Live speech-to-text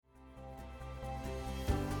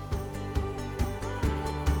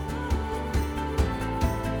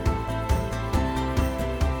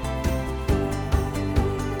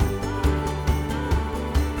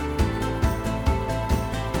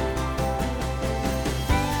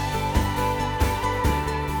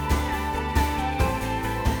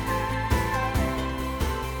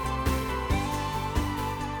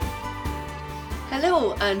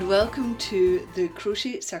Hello and welcome to the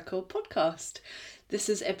Crochet Circle podcast. This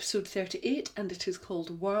is episode 38 and it is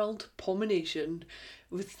called World Pommination,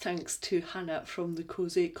 with thanks to Hannah from the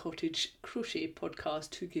Cozy Cottage Crochet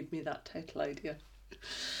podcast who gave me that title idea.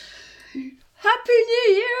 Happy New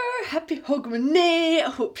Year! Happy Hogmanay!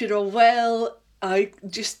 I hope you're all well.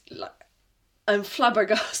 I'm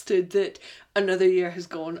flabbergasted that another year has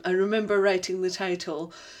gone. I remember writing the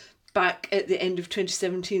title back at the end of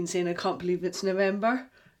 2017 saying I can't believe it's November.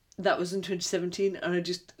 That was in 2017 and I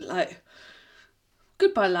just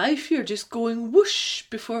goodbye life, you're just going whoosh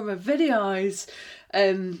before my very eyes.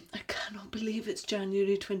 I cannot believe it's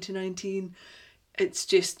January 2019. It's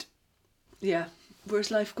just, where's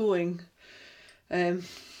life going?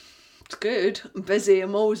 It's good. I'm busy.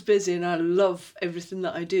 I'm always busy and I love everything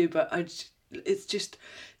that I do, but it's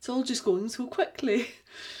all just going so quickly.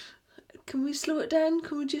 Can we slow it down?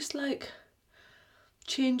 Can we just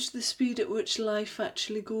change the speed at which life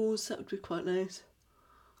actually goes? That would be quite nice.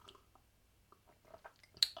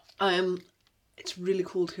 It's really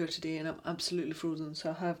cold here today and I'm absolutely frozen,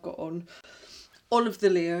 so I have got on all of the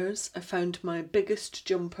layers. I found my biggest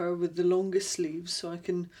jumper with the longest sleeves so I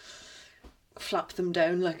can flap them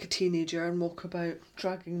down like a teenager and walk about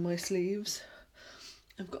dragging my sleeves.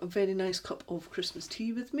 I've got a very nice cup of Christmas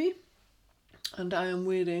tea with me. And I am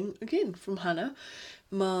wearing, again from Hannah,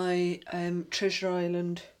 my Treasure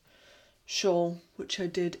Island shawl, which I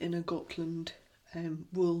did in a Gotland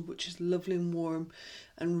wool, which is lovely and warm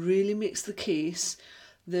and really makes the case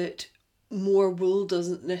that more wool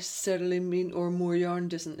doesn't necessarily mean, or more yarn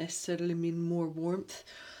doesn't necessarily mean more warmth.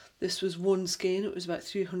 This was one skein, it was about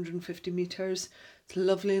 350 metres. It's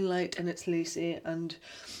lovely and light and it's lacy, and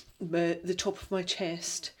the top of my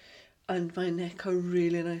chest and my neck are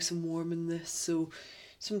really nice and warm in this, so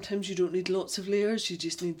sometimes you don't need lots of layers, you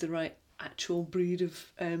just need the right actual breed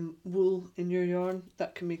of wool in your yarn.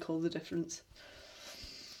 That can make all the difference.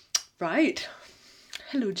 Right,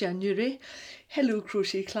 hello January, hello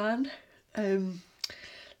Crochet Clan.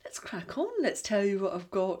 Let's crack on, let's tell you what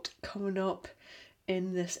I've got coming up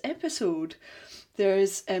in this episode.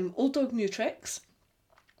 There's Old Dog New Tricks.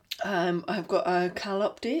 I've got a Cal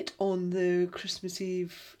update on the Christmas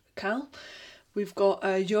Eve Cal. We've got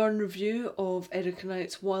a yarn review of Erica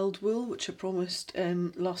Knight's Wild Wool, which I promised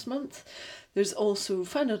last month. There's also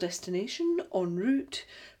Final Destination, En Route,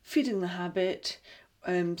 Feeding the Habit,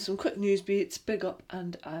 some quick news beats, Big Up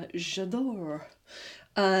and J'adore.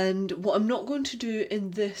 And what I'm not going to do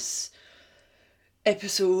in this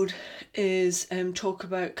episode is talk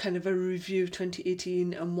about kind of a review of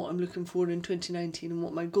 2018 and what I'm looking for in 2019 and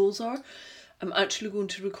what my goals are. I'm actually going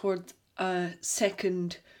to record a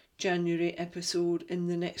second January episode in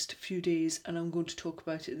the next few days and I'm going to talk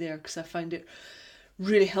about it there because I find it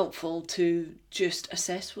really helpful to just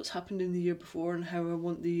assess what's happened in the year before and how I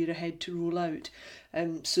want the year ahead to roll out.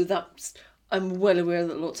 I'm well aware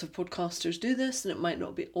that lots of podcasters do this and it might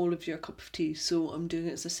not be all of your cup of tea, so I'm doing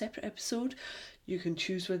it as a separate episode. You can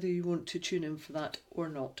choose whether you want to tune in for that or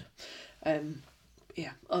not.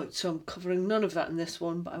 So I'm covering none of that in this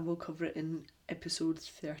one, but I will cover it in episode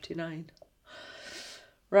 39.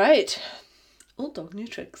 Right, Old Dog New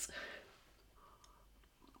Tricks.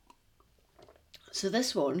 So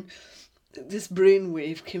this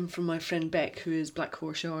brainwave came from my friend Beck, who is Black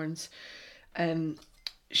Horse Yarns.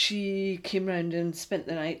 She came round and spent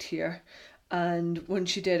the night here, and when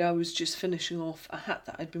she did, I was just finishing off a hat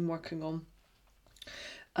that I'd been working on.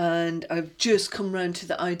 And I've just come round to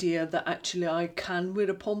the idea that actually I can wear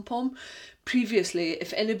a pom-pom. Previously,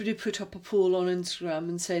 if anybody put up a poll on Instagram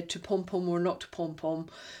and said to pom-pom or not to pom-pom,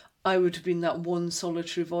 I would have been that one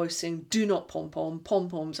solitary voice saying, do not pom-pom,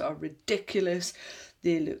 pom-poms are ridiculous,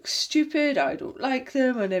 they look stupid, I don't like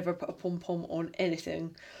them, I never put a pom-pom on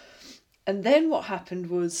anything. And then what happened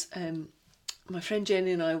was my friend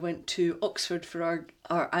Jenny and I went to Oxford for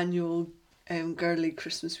our annual girly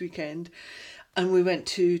Christmas weekend. And we went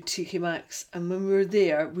to TK Maxx, and when we were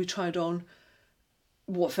there, we tried on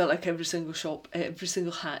what felt like every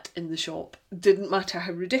single hat in the shop. Didn't matter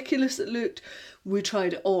how ridiculous it looked, we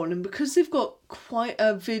tried it on. And because they've got quite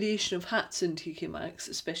a variation of hats in TK Maxx,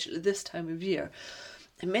 especially this time of year,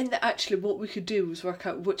 it meant that actually what we could do was work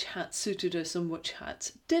out which hats suited us and which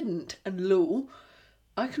hats didn't. And lo,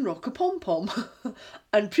 I can rock a pom-pom.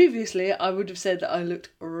 And previously, I would have said that I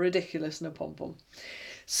looked ridiculous in a pom-pom.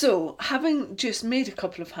 So, having just made a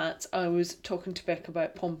couple of hats, I was talking to Beck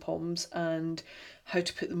about pom-poms and how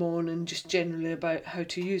to put them on and just generally about how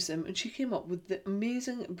to use them. And she came up with the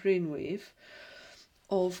amazing brainwave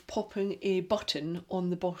of popping a button on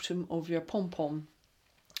the bottom of your pom-pom.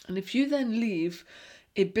 And if you then leave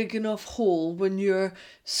a big enough hole when you're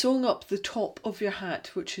sewing up the top of your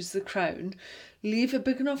hat, which is the crown. Leave a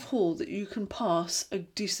big enough hole that you can pass a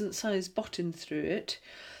decent sized button through it.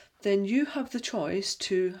 Then you have the choice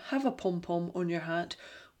to have a pom-pom on your hat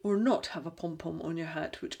or not have a pom-pom on your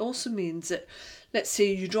hat, which also means that, let's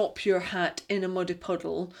say you drop your hat in a muddy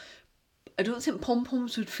puddle. I don't think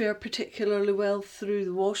pom-poms would fare particularly well through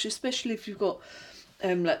the wash, especially if you've got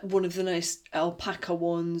like one of the nice alpaca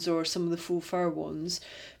ones or some of the faux fur ones.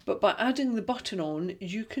 But by adding the button on,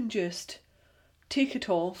 you can just take it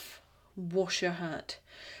off, wash your hat.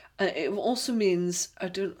 It also means,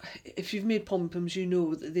 if you've made pom-poms, you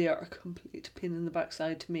know that they are a complete pain in the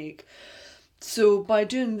backside to make. So by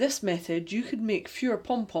doing this method, you could make fewer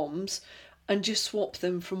pom-poms and just swap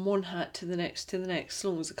them from one hat to the next, as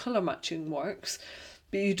long as the colour matching works.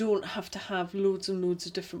 But you don't have to have loads and loads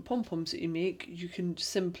of different pom-poms that you make. You can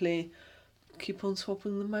simply keep on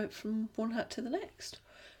swapping them out from one hat to the next.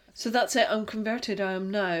 So that's it, I'm converted. I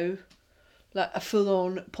am now like a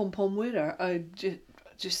full-on pom-pom wearer. I'm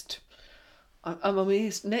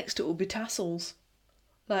amazed. Next it will be tassels.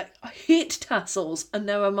 Like, I hate tassels, and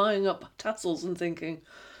now I'm eyeing up tassels and thinking,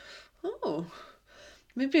 oh,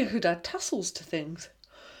 maybe I could add tassels to things.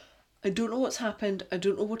 I don't know what's happened. I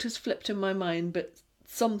don't know what has flipped in my mind, but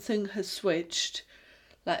something has switched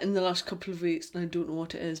like in the last couple of weeks, and I don't know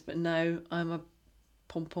what it is, but now I'm a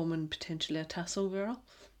pom-pom and potentially a tassel girl.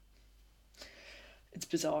 It's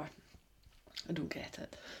bizarre. I don't get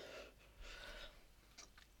it.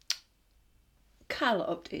 Cal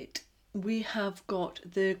update. We have got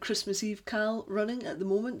the Christmas Eve Cal running at the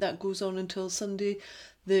moment. That goes on until Sunday,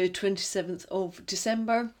 the 27th of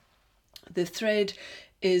December. The thread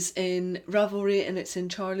is in Ravelry and it's in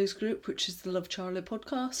Charlie's group, which is the Love Charlie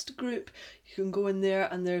podcast group. You can go in there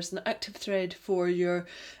and there's an active thread for your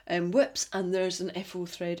whips, and there's an FO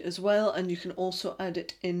thread as well, and you can also add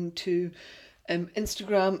it into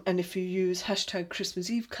Instagram, and if you use hashtag Christmas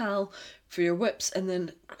Eve Cal for your whips and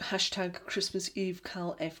then hashtag Christmas Eve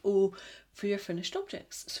Cal FO for your finished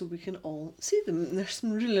objects, so we can all see them. And there's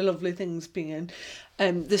some really lovely things being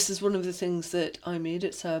in. This is one of the things that I made.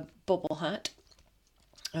 It's a bobble hat.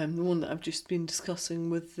 The one that I've just been discussing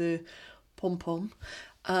with the pom-pom,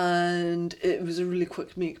 and it was a really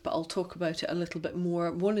quick make, but I'll talk about it a little bit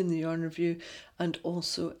more, one in the yarn review and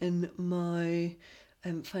also in my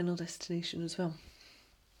final destination as well.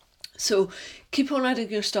 So keep on adding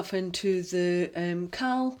your stuff into the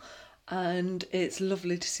Cal, and it's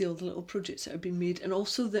lovely to see all the little projects that are being made, and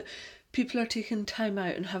also that people are taking time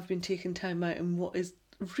out and have been taking time out in what is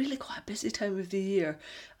really quite a busy time of the year,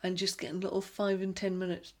 and just getting little 5 and 10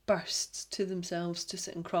 minute bursts to themselves to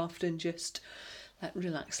sit and craft and just like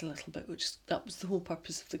relax a little bit, that was the whole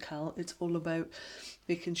purpose of the Cal. It's all about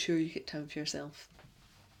making sure you get time for yourself.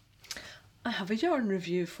 I have a yarn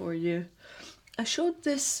review for you. I showed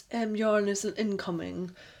this yarn as an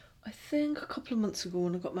incoming, I think a couple of months ago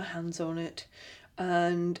when I got my hands on it,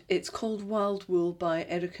 and it's called Wild Wool by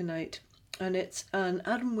Erica Knight. And it's an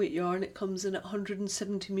Aran weight yarn. It comes in at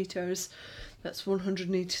 170 metres, that's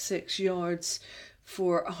 186 yards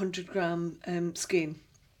for 100 gram skein.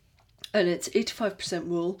 And it's 85%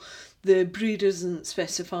 wool. The breed isn't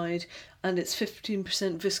specified, and it's 15%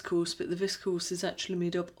 viscose, but the viscose is actually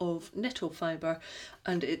made up of nettle fibre,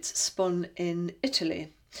 and it's spun in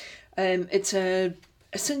Italy. It's a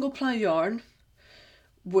single ply yarn,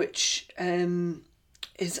 which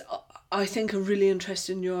is, I think, a really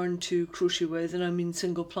interesting yarn to crochet with, and I mean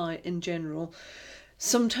single ply in general.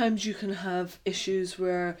 Sometimes you can have issues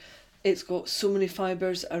where it's got so many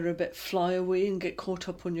fibres that are a bit flyaway and get caught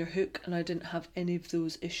up on your hook, and I didn't have any of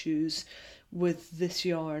those issues with this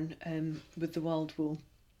yarn, with the Wild Wool.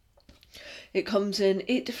 It comes in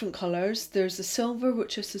 8 different colours. There's a silver,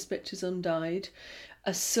 which I suspect is undyed,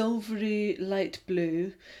 a silvery light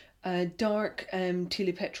blue, a dark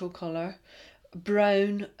tealy petrol colour,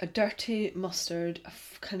 brown, a dirty mustard, a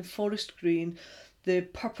kind of forest green, the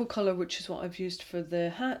purple colour, which is what I've used for the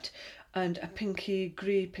hat, and a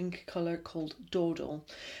grey pinky colour called Dawdle.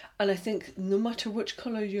 And I think no matter which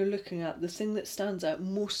colour you're looking at, the thing that stands out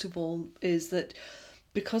most of all is that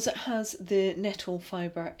because it has the nettle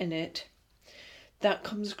fibre in it, that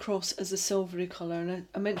comes across as a silvery colour. And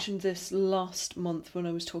I mentioned this last month when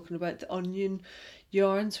I was talking about the onion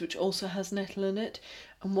yarns, which also has nettle in it.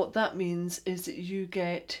 And what that means is that you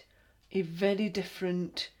get a very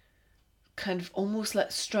different kind of almost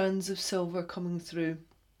like strands of silver coming through.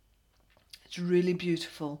 It's really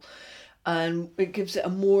beautiful, and it gives it a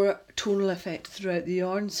more tonal effect throughout the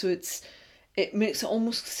yarn, so it makes it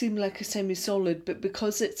almost seem like a semi-solid, but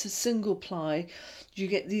because it's a single ply, you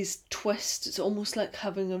get these twists. It's almost like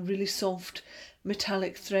having a really soft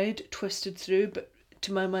metallic thread twisted through, but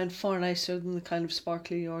to my mind far nicer than the kind of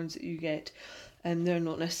sparkly yarns that you get. And they're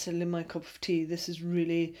not necessarily my cup of tea. This is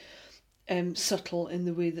really subtle in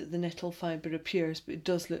the way that the nettle fibre appears, but it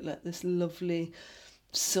does look like this lovely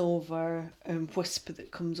silver wisp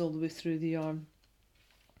that comes all the way through the yarn.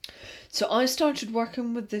 So I started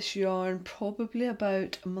working with this yarn probably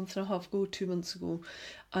about a month and a half ago, 2 months ago,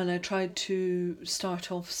 and I tried to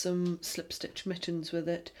start off some slip stitch mittens with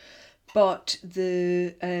it, but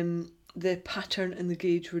the pattern and the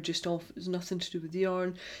gauge were just off. It was nothing to do with the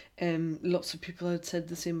yarn. Lots of people had said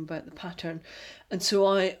the same about the pattern, and so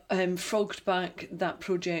I frogged back that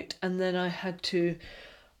project, and then I had to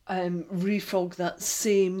refrog that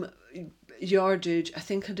same yardage. I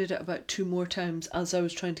think I did it about 2 more times as I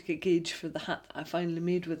was trying to get gauge for the hat that I finally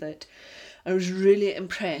made with it. I was really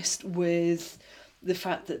impressed with the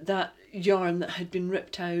fact that that yarn that had been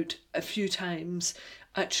ripped out a few times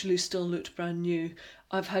actually still looked brand new.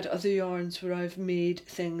 I've had other yarns where I've made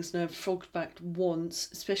things and I've frogged back once,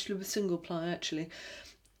 especially with single ply actually,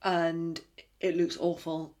 and it looks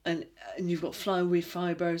awful, and you've got flyaway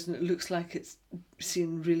fibres and it looks like it's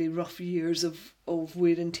seen really rough years of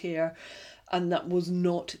wear and tear, and that was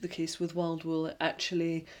not the case with Wild Wool. It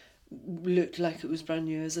actually looked like it was brand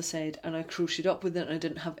new, as I said, and I crocheted up with it and I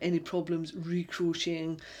didn't have any problems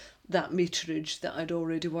recrocheting that meterage that I'd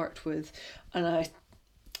already worked with, and I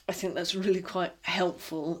think that's really quite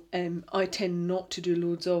helpful. I tend not to do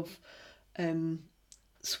loads of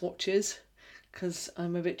swatches because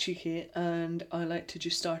I'm a bit cheeky and I like to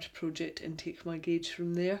just start a project and take my gauge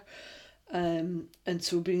from there. And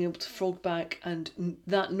so being able to frog back and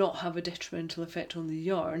that not have a detrimental effect on the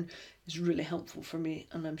yarn is really helpful for me,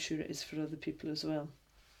 and I'm sure it is for other people as well.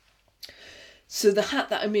 So the hat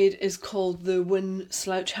that I made is called the Win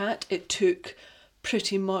Slouch Hat. It took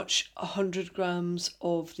pretty much 100 grams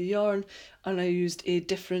of the yarn, and I used a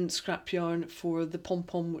different scrap yarn for the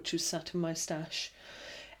pom-pom, which was sat in my stash.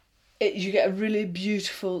 You get a really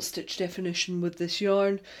beautiful stitch definition with this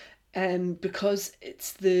yarn, because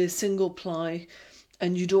it's the single ply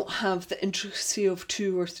and you don't have the intricacy of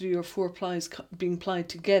 2 or 3 or 4 plies being plied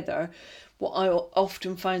together. What I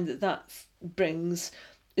often find that brings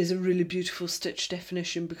is a really beautiful stitch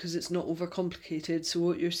definition because it's not overcomplicated. So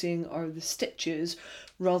what you're seeing are the stitches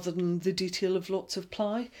rather than the detail of lots of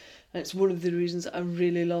ply, and it's one of the reasons I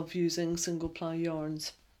really love using single ply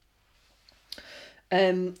yarns.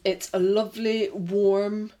 It's a lovely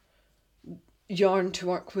warm yarn to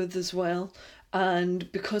work with as well, and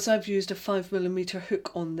because I've used a 5mm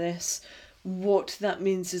hook on this, what that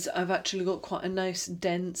means is I've actually got quite a nice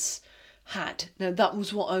dense hat. Now that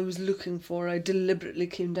was what I was looking for. I deliberately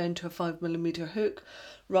came down to a 5mm hook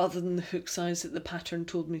rather than the hook size that the pattern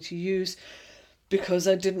told me to use, because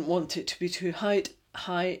I didn't want it to be too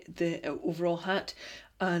high, the overall hat,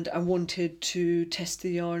 and I wanted to test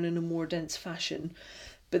the yarn in a more dense fashion.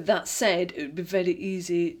 But that said, it would be very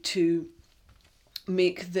easy to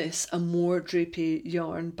make this a more drapey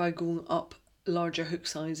yarn by going up larger hook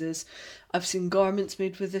sizes. I've seen garments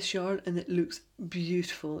made with this yarn and it looks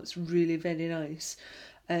beautiful. It's really very nice.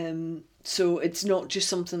 So it's not just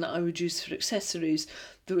something that I would use for accessories,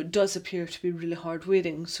 though it does appear to be really hard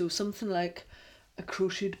wearing. So something like a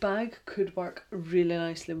crocheted bag could work really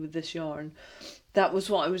nicely with this yarn. That was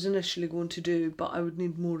what I was initially going to do, but I would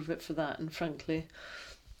need more of it for that, and frankly,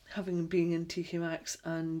 having been in TK Maxx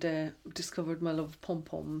and discovered my love of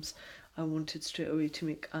pom-poms, I wanted straight away to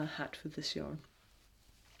make a hat with this yarn.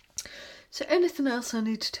 So anything else I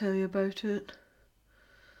need to tell you about it?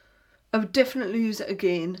 I would definitely use it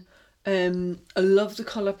again. I love the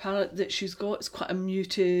colour palette that she's got. It's quite a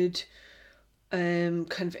muted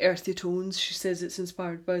kind of earthy tones. She says it's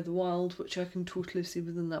inspired by the wild, which I can totally see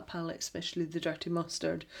within that palette, especially the dirty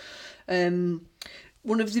mustard.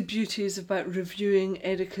 One of the beauties about reviewing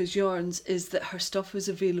Erica's yarns is that her stuff is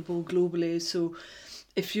available globally. So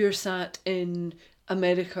if you're sat in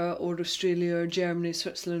America or Australia or Germany,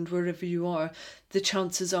 Switzerland, wherever you are, the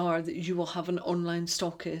chances are that you will have an online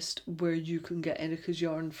stockist where you can get Erica's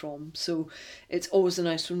yarn from. So it's always a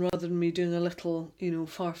nice one, rather than me doing a little,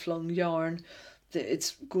 far-flung yarn that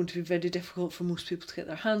it's going to be very difficult for most people to get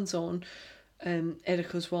their hands on.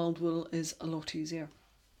 Erica's Wild Wool is a lot easier.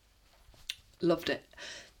 Loved it.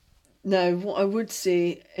 Now, what I would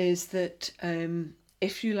say is that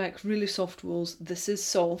if you like really soft wools, this is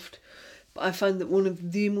soft, but I find that one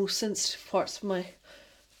of the most sensitive parts of my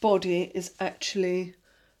body is actually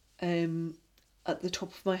at the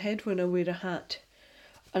top of my head when I wear a hat.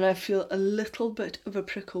 And I feel a little bit of a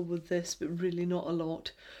prickle with this, but really not a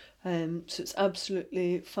lot. So it's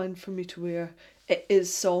absolutely fine for me to wear. It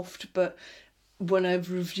is soft, but when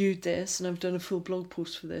I've reviewed this, and I've done a full blog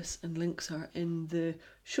post for this, and links are in the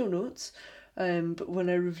show notes, but when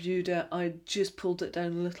I reviewed it, I just pulled it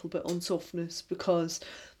down a little bit on softness, because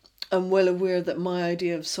I'm well aware that my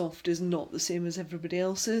idea of soft is not the same as everybody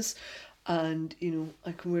else's. And, you know,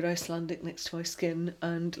 I can wear Icelandic next to my skin,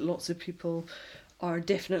 and lots of people are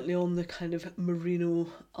definitely on the kind of merino,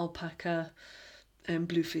 alpaca, and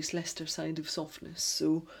Blueface Leicester side of softness.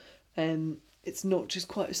 So it's not just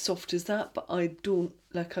quite as soft as that, but I've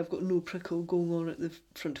got no prickle going on at the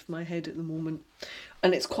front of my head at the moment.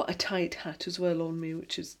 And it's quite a tight hat as well on me,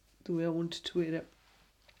 which is the way I wanted to wear it.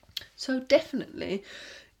 So definitely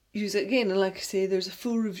use it again. And like I say, there's a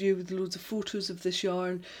full review with loads of photos of this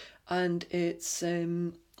yarn, and it's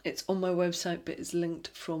on my website, but it's linked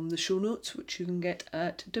from the show notes, which you can get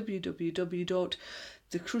at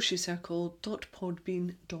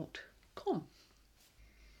www.thecrochetcircle.podbean.com.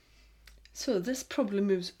 So this probably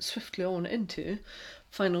moves swiftly on into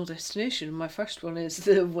final destination. My first one is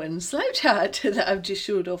the Win slouch hat that I've just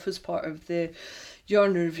showed off as part of the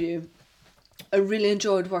yarn review. I really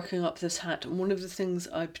enjoyed working up this hat, and one of the things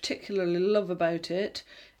I particularly love about it,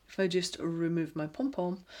 if I just remove my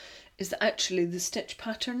pom-pom, is that actually the stitch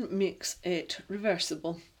pattern makes it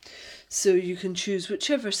reversible. So you can choose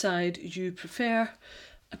whichever side you prefer,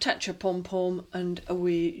 attach your pom-pom, and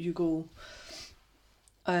away you go.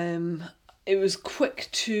 It was quick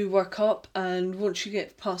to work up, and once you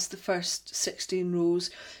get past the first 16 rows,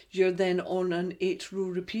 you're then on an 8-row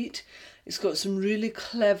repeat. It's got some really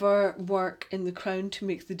clever work in the crown to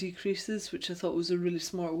make the decreases, which I thought was a really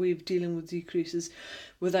smart way of dealing with decreases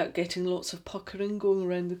without getting lots of puckering going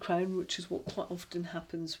around the crown, which is what quite often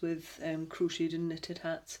happens with crocheted and knitted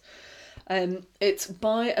hats. It's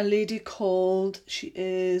by a lady called, she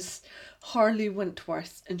is Harley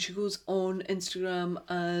Wentworth, and she goes on Instagram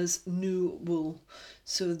as New Wool.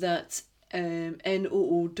 So that's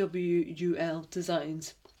NOOWUL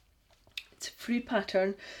Designs. It's a free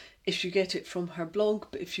pattern if you get it from her blog,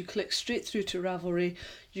 but if you click straight through to Ravelry,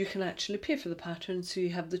 you can actually pay for the pattern, so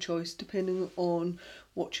you have the choice depending on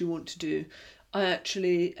what you want to do. I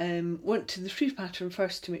actually went to the free pattern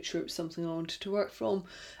first to make sure it was something I wanted to work from,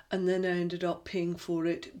 and then I ended up paying for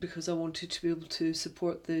it because I wanted to be able to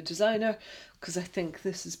support the designer, because I think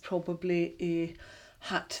this is probably a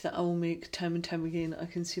hat that I will make time and time again. I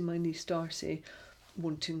can see my niece Darcy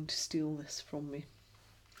wanting to steal this from me.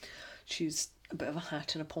 She's a bit of a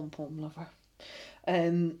hat and a pom-pom lover.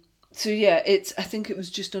 So yeah, I think it was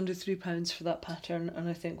just under £3 for that pattern, and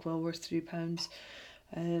I think well worth £3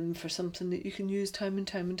 for something that you can use time and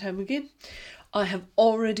time and time again. I have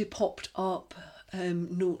already popped up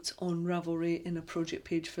notes on Ravelry in a project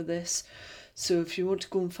page for this, so if you want to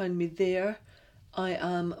go and find me there, I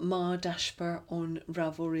am Ma Dashper on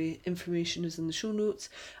Ravelry. Information is in the show notes,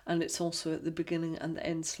 and it's also at the beginning and the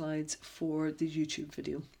end slides for the YouTube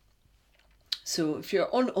video. So if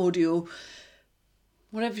you're on audio,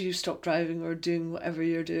 whenever you stop driving or doing whatever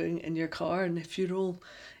you're doing in your car, and if you're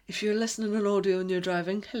listening on audio and you're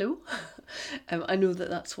driving, hello. I know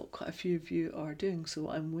that that's what quite a few of you are doing, so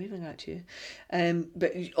I'm waving at you.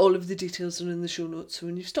 But all of the details are in the show notes, so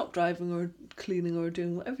when you stop driving or cleaning or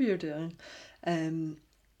doing whatever you're doing,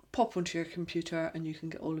 pop onto your computer and you can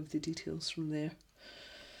get all of the details from there.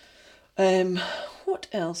 What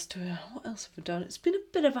else have I done? It's been a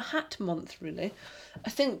bit of a hat month, really.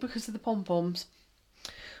 I think because of the pom-poms.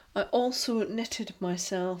 I also knitted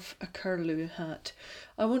myself a curlew hat.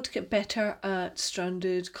 I want to get better at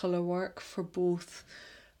stranded colour work for both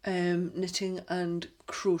knitting and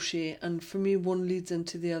crochet, and for me one leads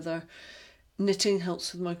into the other. Knitting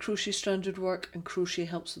helps with my crochet stranded work, and crochet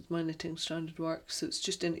helps with my knitting stranded work, so it's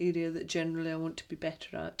just an area that generally I want to be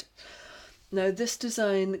better at. Now this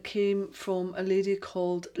design came from a lady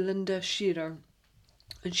called Linda Shearer,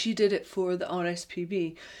 and she did it for the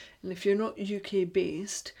RSPB. And if you're not UK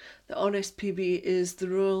based, the RSPB is the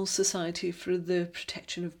Royal Society for the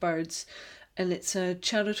Protection of Birds, and it's a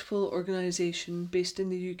charitable organisation based in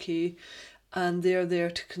the UK, and they are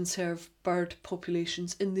there to conserve bird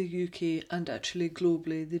populations in the UK and actually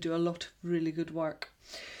globally. They do a lot of really good work.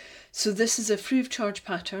 So this is a free of charge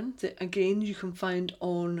pattern that again you can find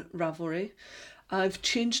on Ravelry. I've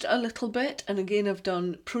changed a little bit, and again I've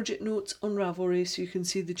done project notes on Ravelry so you can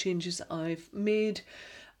see the changes that I've made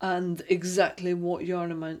and exactly what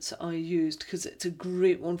yarn amounts I used, because it's a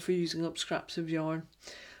great one for using up scraps of yarn.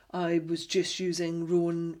 I was just using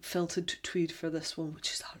Rowan Felted Tweed for this one,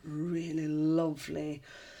 which is that really lovely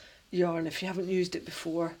yarn. If you haven't used it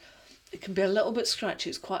before, it can be a little bit scratchy.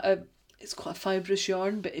 It's quite a fibrous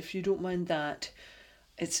yarn, but if you don't mind that,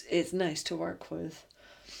 it's nice to work with.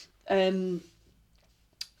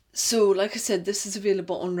 So, like I said, this is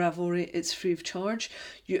available on Ravelry. It's free of charge.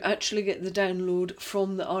 You actually get the download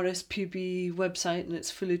from the RSPB website and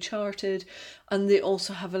it's fully charted. And they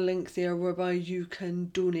also have a link there whereby you can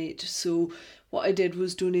donate. So, what I did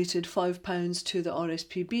was donated £5 to the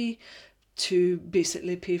RSPB to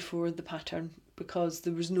basically pay for the pattern, because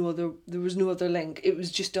there was no other link. It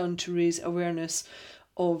was just done to raise awareness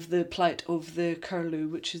of the plight of the curlew,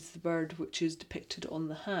 which is the bird which is depicted on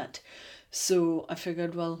the hat. So I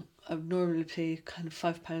figured, well, I would normally pay kind of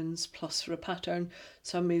 £5 plus for a pattern,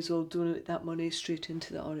 so I may as well donate that money straight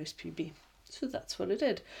into the RSPB. So that's what I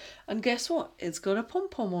did. And guess what? It's got a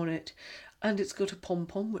pom-pom on it. And it's got a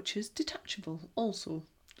pom-pom which is detachable also.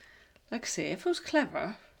 Like I say, if I was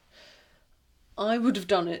clever, I would have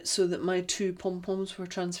done it so that my 2 pom-poms were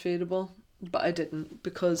transferable, but I didn't,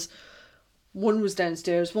 because one was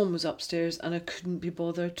downstairs, one was upstairs, and I couldn't be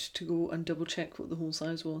bothered to go and double check what the whole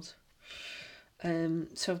size was.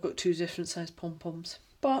 So I've got 2 different size pom-poms.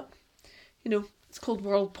 But, it's called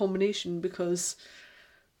World Pomination because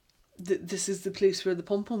this is the place where the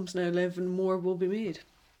pom-poms now live, and more will be made.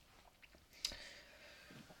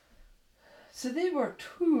 So they were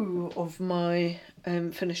 2 of my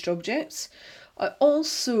finished objects. I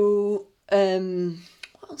also,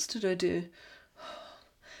 what else did I do?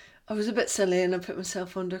 I was a bit silly and I put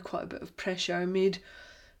myself under quite a bit of pressure. I made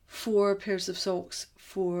 4 pairs of socks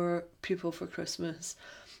for people for Christmas.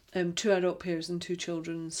 2 adult pairs and 2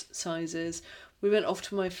 children's sizes. We went off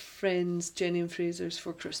to my friends Jenny and Fraser's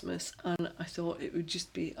for Christmas, and I thought it would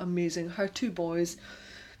just be amazing. Her 2 boys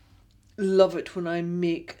love it when I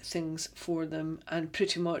make things for them, and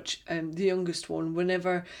pretty much the youngest one,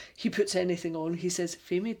 whenever he puts anything on, he says,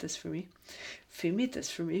 "Faye made this for me. Faye made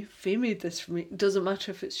this for me. Faye made this for me." It doesn't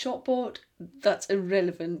matter if it's shop bought, that's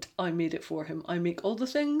irrelevant. I made it for him. I make all the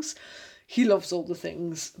things. He loves all the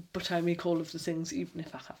things, but I make all of the things even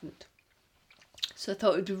if I haven't. So I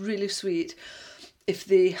thought it would be really sweet if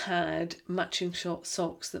they had matching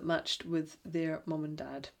socks that matched with their mum and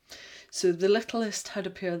dad. So the littlest had a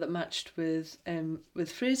pair that matched with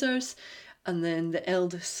Fraser's, and then the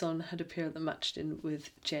eldest son had a pair that matched in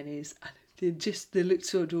with Jenny's, and they looked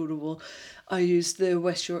so adorable. I used the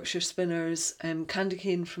West Yorkshire Spinners candy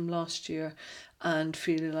cane from last year and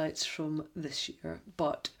Fairy Lights from this year,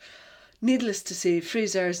 but needless to say,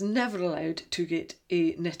 Fraser is never allowed to get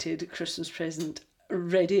a knitted Christmas present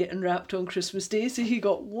ready and wrapped on Christmas Day, so he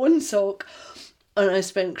got 1 sock, and I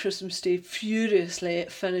spent Christmas Day furiously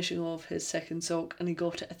finishing off his second sock, and he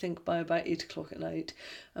got it, I think, by about 8 o'clock at night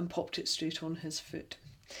and popped it straight on his foot.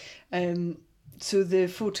 So the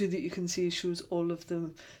photo that you can see shows all of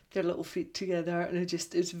them, their little feet together, and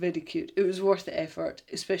it's very cute. It was worth the effort,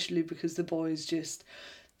 especially because the boys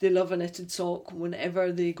they love a knitted sock.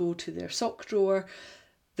 Whenever they go to their sock drawer,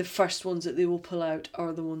 the first ones that they will pull out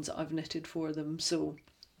are the ones that I've knitted for them. So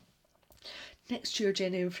next year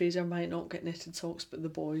Jenny and Fraser might not get knitted socks, but the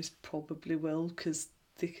boys probably will, because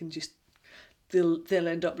they can they'll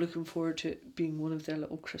end up looking forward to it being one of their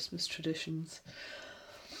little Christmas traditions.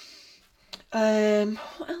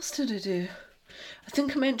 What else did I do? I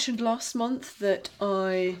think I mentioned last month that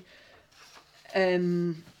I'd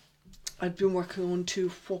been working on 2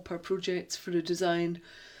 whopper projects for a design.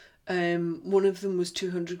 One of them was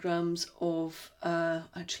 200 grams of,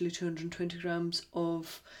 actually 220 grams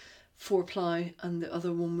of 4-ply, and the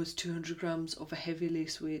other one was 200 grams of a heavy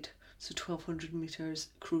lace weight, so 1200 metres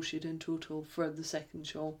crocheted in total for the second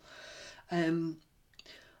shawl.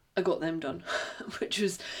 I got them done, which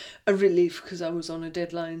was a relief because I was on a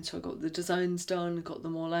deadline, so I got the designs done, got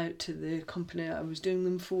them all out to the company I was doing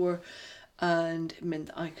them for, and it meant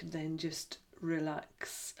that I could then just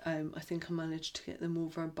relax. I think I managed to get them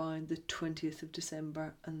over by the 20th of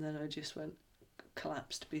December, and then I just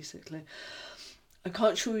collapsed basically. I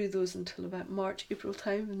can't show you those until about March, April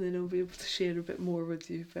time, and then I'll be able to share a bit more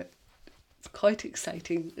with you, but it's quite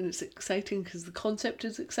exciting, and it's exciting because the concept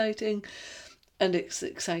is exciting, and it's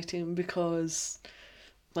exciting because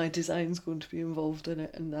my design's going to be involved in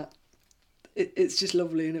it, and that it's just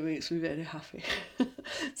lovely, and it makes me very happy.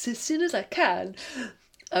 So as soon as I can,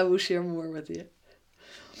 I will share more with you.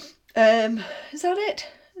 Is that it?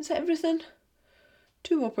 Is that everything?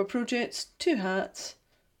 2 whopper projects, 2 hats,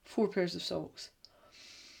 4 pairs of socks.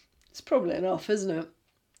 It's probably enough, isn't it?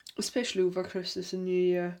 Especially over Christmas and New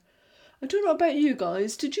Year. I don't know about you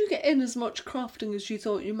guys, did you get in as much crafting as you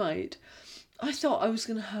thought you might? I thought I was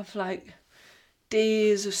going to have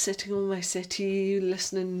days of sitting on my settee,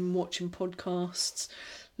 listening and watching podcasts,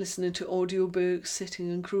 listening to audiobooks, sitting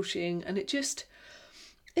and crocheting, and it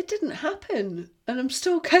didn't happen. And I'm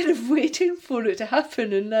still kind of waiting for it to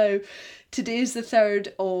happen. And now today's the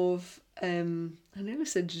 3rd of I nearly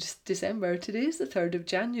said just December. Today is the 3rd of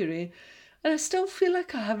January. And I still feel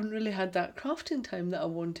like I haven't really had that crafting time that I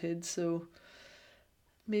wanted. So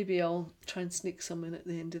maybe I'll try and sneak some in at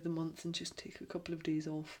the end of the month and just take a couple of days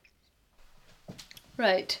off.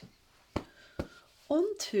 Right. On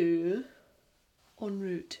to En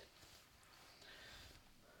Route.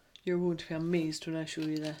 You're going to be amazed when I show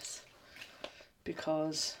you this,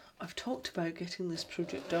 because I've talked about getting this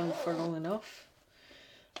project done for long enough,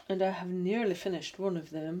 and I have nearly finished one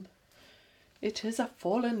of them. It is a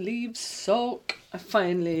fallen leaves sock. I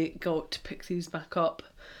finally got to pick these back up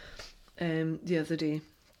the other day,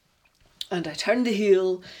 and I turned the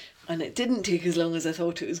heel, and it didn't take as long as I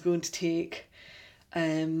thought it was going to take,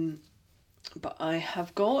 but I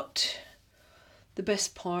have got the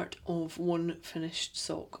best part of one finished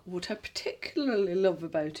sock. What I particularly love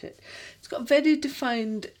about it, it's got a very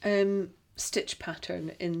defined stitch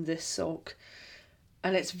pattern in this sock,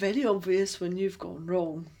 and it's very obvious when you've gone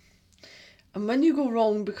wrong. And when you go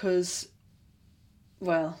wrong because,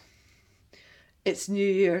 well, it's New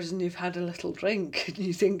Year's and you've had a little drink and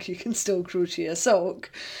you think you can still crochet a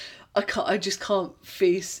sock, I just can't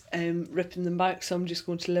face ripping them back, so I'm just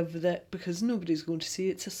going to live with it because nobody's going to see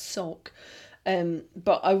it's a sock.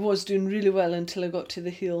 But I was doing really well until I got to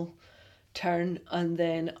the heel turn, and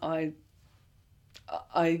then I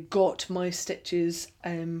got my stitches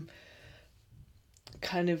kind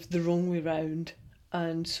of the wrong way round,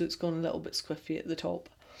 and so it's gone a little bit squiffy at the top.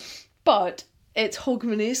 But it's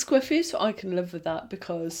Hogmanay squiffy, so I can live with that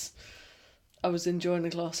because I was enjoying a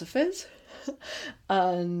glass of fizz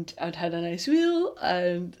and I'd had a nice meal,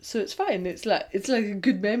 and so it's fine. It's like a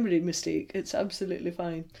good memory mistake. It's absolutely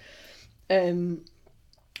fine.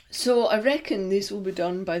 So I reckon these will be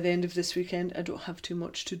done by the end of this weekend. I don't have too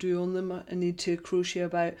much to do on them. I need to crochet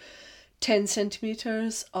about 10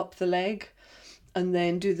 centimetres up the leg and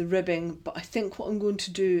then do the ribbing. But I think what I'm going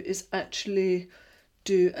to do is actually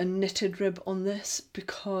do a knitted rib on this,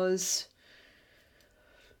 because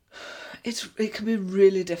it can be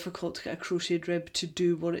really difficult to get a crocheted rib to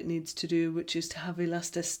do what it needs to do, which is to have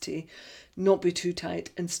elasticity, not be too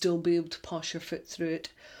tight, and still be able to pass your foot through it.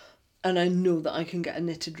 And I know that I can get a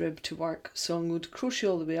knitted rib to work, so I'm going to crochet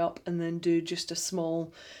all the way up and then do just a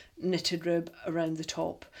small knitted rib around the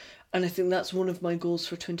top. And I think that's one of my goals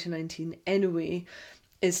for 2019 anyway,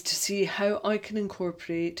 is to see how I can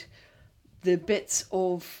incorporate the bits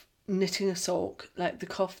of knitting a sock, like the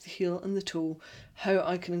cuff, the heel and the toe, how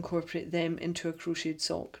I can incorporate them into a crocheted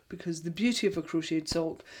sock. Because the beauty of a crocheted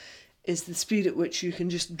sock is the speed at which you can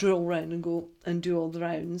just drill round and go and do all the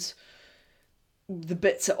rounds. The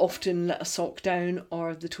bits that often let a sock down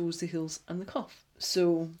are the toes, the heels and the cuff.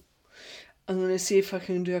 So I'm going to see if I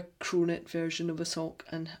can do a crow knit version of a sock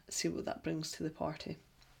and see what that brings to the party.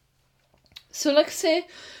 So like I say,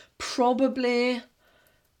 probably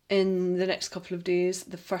in the next couple of days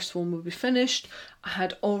the first one will be finished. I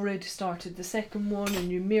had already started the second one,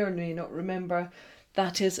 and you may or may not remember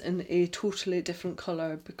that is in a totally different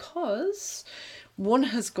colour, because one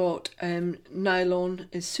has got nylon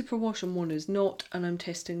is superwash and one is not, and I'm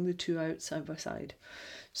testing the two out side by side.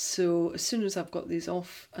 So as soon as I've got these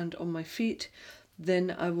off and on my feet,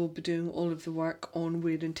 then I will be doing all of the work on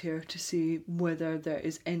wear and tear to see whether there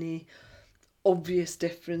is any obvious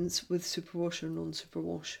difference with superwash or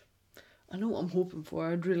non-superwash. I know what I'm hoping for.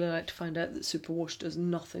 I'd really like to find out that superwash does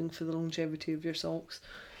nothing for the longevity of your socks,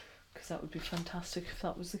 because that would be fantastic if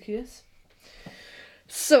that was the case.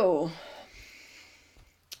 So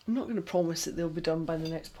I'm not going to promise that they'll be done by the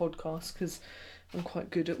next podcast, because I'm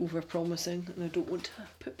quite good at over-promising and I don't want to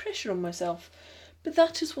put pressure on myself. But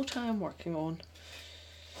that is what I am working on.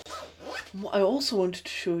 And what I also wanted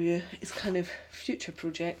to show you is kind of future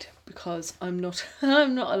project, because I'm not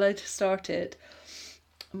allowed to start it.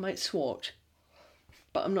 I might swatch,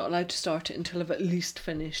 but I'm not allowed to start it until I've at least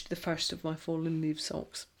finished the first of my fallen leaf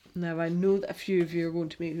socks. Now I know that a few of you are going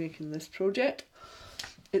to be making this project.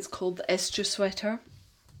 It's called the Estra Sweater,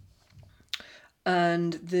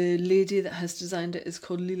 and the lady that has designed it is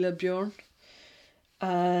called Lila Bjorn.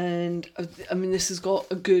 And I mean, this has got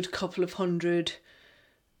a good couple of hundred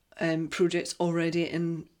projects already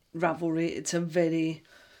in Ravelry. It's a very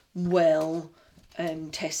well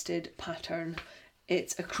tested pattern.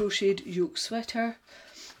 It's a crocheted yoke sweater,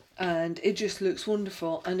 and it just looks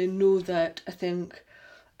wonderful. And I know that I think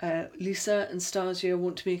Lisa and Stasia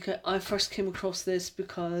want to make it. I first came across this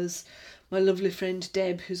because my lovely friend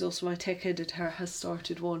Deb, who's also my tech editor, has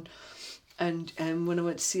started one. And when I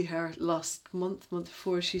went to see her last month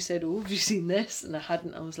before, she said, "Oh, have you seen this?" And I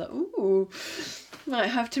hadn't. I was like, "Ooh, might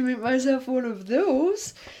have to make myself one of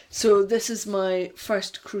those." So this is my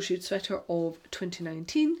first crocheted sweater of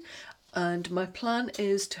 2019. and my plan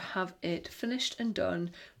is to have it finished and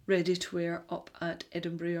done, ready to wear up at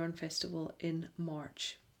Edinburgh Yarn Festival in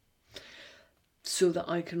March, so that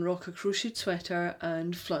I can rock a crocheted sweater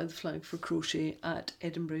and fly the flag for crochet at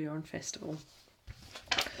Edinburgh Yarn Festival.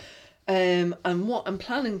 And what I'm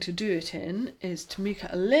planning to do it in is to make it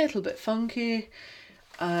a little bit funky,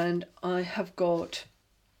 and I have got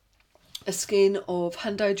a skein of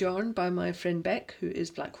hand-dyed yarn by my friend Beck, who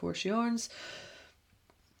is Black Horse Yarns.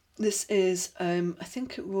 This is, I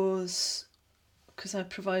think it was, because I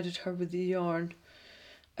provided her with the yarn,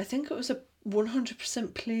 I think it was a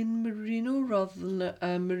 100% plain merino rather than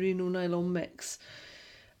a merino nylon mix.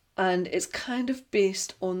 And it's kind of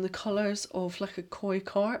based on the colours of like a koi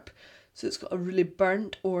carp. So it's got a really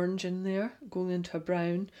burnt orange in there, going into a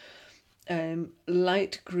brown,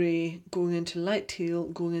 light grey, going into light teal,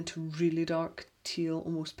 going into really dark teal,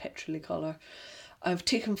 almost petrol colour. I've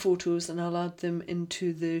taken photos and I'll add them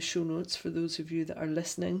into the show notes for those of you that are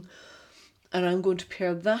listening. And I'm going to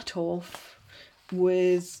pair that off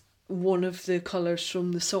with one of the colours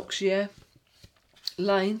from the Soxia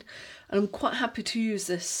line. And I'm quite happy to use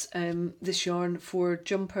this this yarn for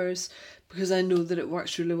jumpers because I know that it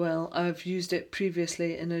works really well. I've used it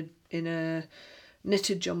previously in a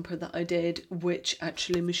knitted jumper that I did, which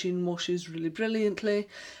actually machine washes really brilliantly,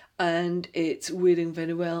 and it's wearing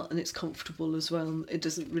very well and it's comfortable as well. It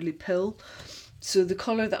doesn't really pill. So the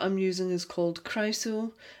colour that I'm using is called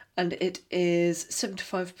Chryso, and it is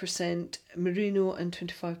 75% merino and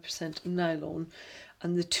 25% nylon.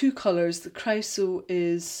 And the two colours, the Chryso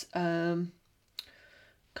is kind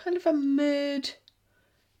of a mid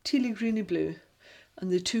tealy greeny blue,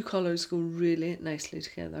 and the two colours go really nicely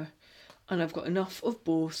together. And I've got enough of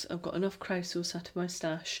both. I've got enough Chryso sat in my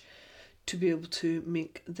stash to be able to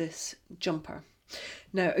make this jumper.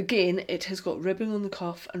 Now again, it has got ribbing on the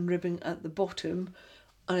cuff and ribbing at the bottom,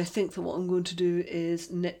 and I think that what I'm going to do is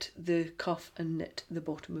knit the cuff and knit the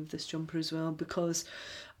bottom of this jumper as well, because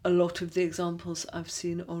a lot of the examples I've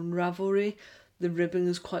seen on Ravelry, the ribbing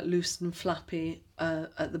is quite loose and flappy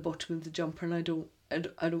at the bottom of the jumper, and I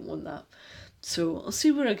don't want that. So I'll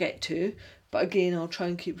see where I get to, but again, I'll try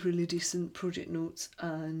and keep really decent project notes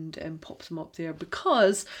and pop them up there,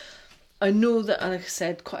 because I know that, like I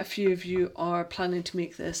said, quite a few of you are planning to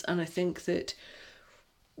make this, and I think that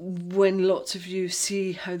when lots of you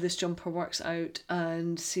see how this jumper works out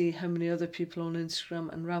and see how many other people on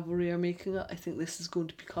Instagram and Ravelry are making it, I think this is going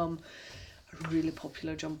to become a really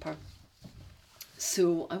popular jumper.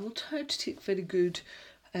 So I will try to take very good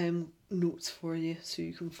notes for you so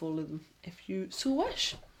you can follow them if you so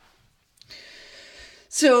wish.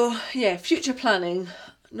 So yeah, future planning,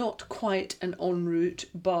 not quite an en route,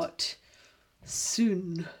 but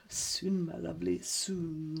soon, my lovely,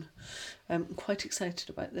 soon. I'm quite excited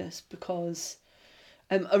about this because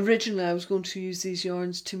originally I was going to use these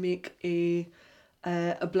yarns to make a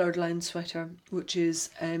blurred line sweater, which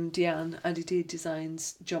is Diane Adide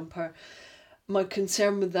Designs jumper. My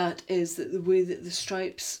concern with that is that the way that the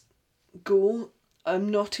stripes go, I'm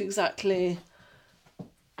not exactly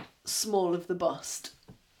small of the bust,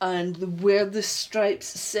 and where the stripes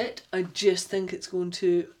sit, I just think it's going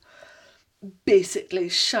to basically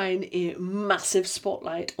shine a massive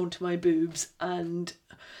spotlight onto my boobs, and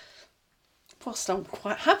whilst I'm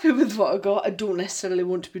quite happy with what I got, I don't necessarily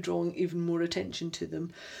want to be drawing even more attention to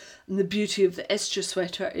them. And the beauty of the Estra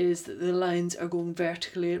sweater is that the lines are going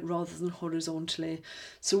vertically rather than horizontally.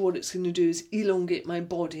 So what it's going to do is elongate my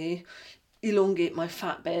body, elongate my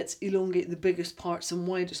fat bits, elongate the biggest parts and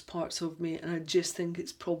widest parts of me, and I just think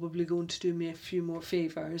it's probably going to do me a few more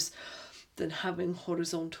favours than having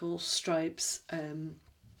horizontal stripes. And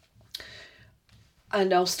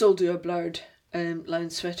I'll still do a blurred line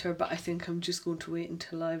sweater, but I think I'm just going to wait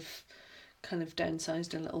until I've kind of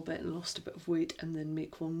downsized a little bit and lost a bit of weight, and then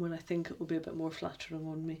make one when I think it will be a bit more flattering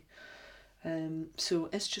on me. So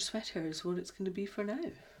Estra sweater is what it's going to be for now.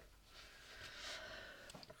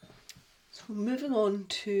 So moving on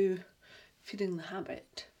to feeding the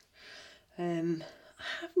habit. I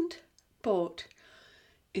haven't bought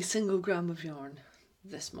a single gram of yarn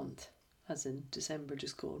this month, as in December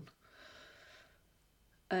just gone.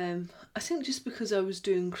 I think just because I was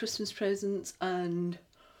doing Christmas presents, and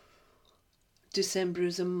December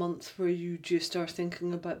is a month where you just are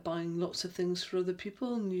thinking about buying lots of things for other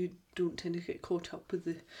people, and you don't tend to get caught up with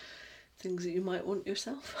the things that you might want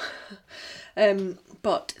yourself.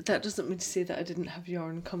 But that doesn't mean to say that I didn't have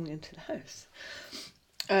yarn coming into the house.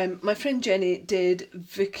 My friend Jenny did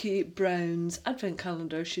Vicky Brown's advent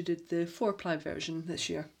calendar. She did the 4-ply version this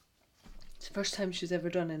year. It's the first time she's ever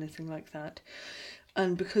done anything like that.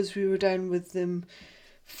 And because we were down with them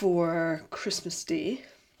for Christmas Day,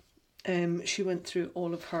 she went through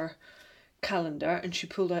all of her calendar and she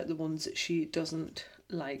pulled out the ones that she doesn't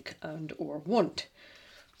like and or want.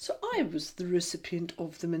 So I was the recipient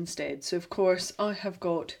of them instead. So of course I have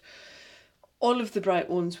got all of the bright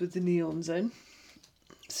ones with the neons in.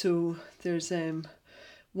 So there's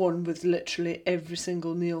one with literally every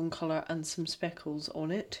single neon colour and some speckles on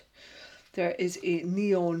it. There is a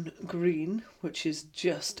neon green, which is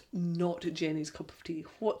just not Jenny's cup of tea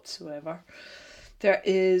whatsoever. There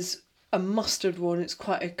is a mustard one. It's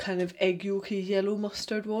quite a kind of egg yolky yellow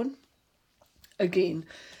mustard one. Again,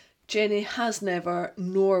 Jenny has never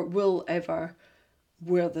nor will ever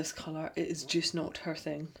wear this colour. It is just not her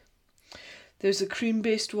thing. There's a cream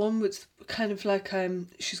based one which kind of like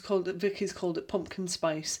Vicky's called it pumpkin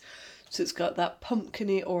spice. So it's got that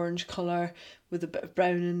pumpkiny orange colour with a bit of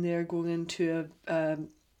brown in there going into a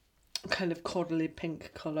kind of corally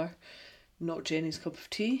pink colour. Not Jenny's cup of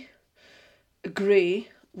tea. A grey,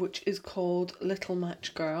 which is called Little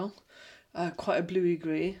Match Girl. Quite a bluey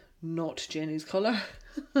grey, not Jenny's colour.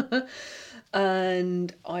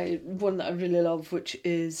 And one that I really love, which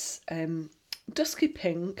is dusky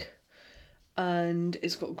pink, and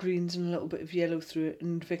it's got greens and a little bit of yellow through it,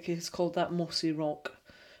 and Vicky has called that Mossy Rock.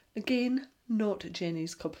 Again, not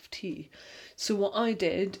Jenny's cup of tea. So what I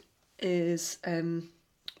did is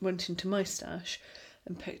went into my stash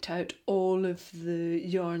and picked out all of the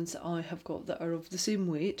yarns that I have got that are of the same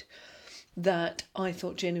weight that I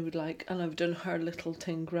thought Jenny would like, and I've done her little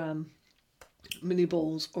 10 gram mini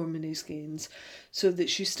balls or mini skeins so that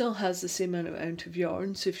she still has the same amount of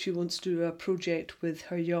yarn. So if she wants to do a project with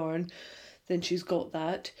her yarn, then she's got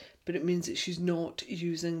that, but it means that she's not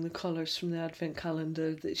using the colours from the advent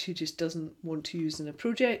calendar that she just doesn't want to use in a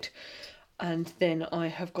project. And then I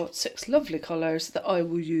have got 6 lovely colours that I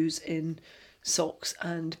will use in socks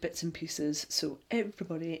and bits and pieces, so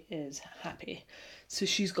everybody is happy. So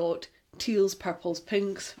she's got teals, purples,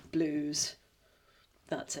 pinks, blues.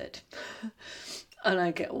 That's it. And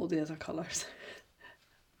I get all the other colours.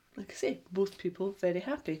 Like I say, both people very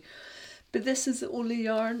happy. But this is the only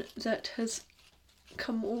yarn that has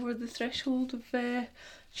come over the threshold of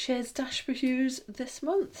Shez-Hues this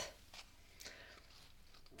month.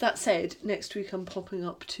 That said, next week I'm popping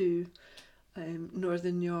up to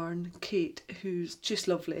Northern Yarn. Kate, who's just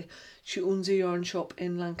lovely, she owns a yarn shop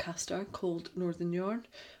in Lancaster called Northern Yarn.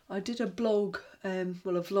 I did a blog, a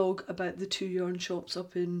vlog about the 2 yarn shops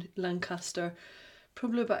up in Lancaster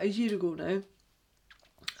probably about a year ago now,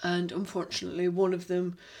 and unfortunately one of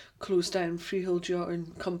them closed down. Freehold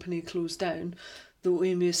Yarn Company closed down, though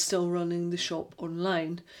Amy is still running the shop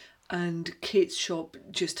online, and Kate's shop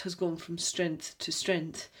just has gone from strength to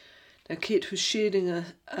strength. Now Kate was sharing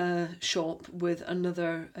a shop with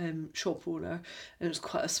another shop owner, and it was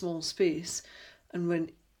quite a small space, and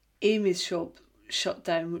when Amy's shop shut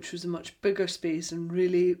down, which was a much bigger space and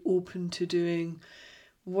really open to doing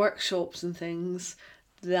workshops and things,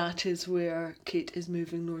 that is where Kate is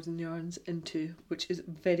moving Northern Yarns into, which is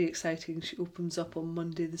very exciting. She opens up on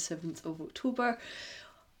Monday the 7th of October,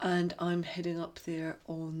 and I'm heading up there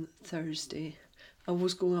on Thursday. I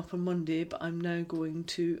was going up on Monday, but I'm now going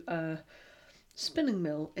to a spinning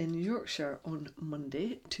mill in Yorkshire on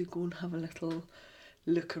Monday to go and have a little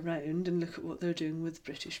look around and look at what they're doing with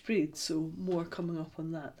British breeds. So more coming up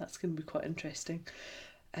on that. That's going to be quite interesting.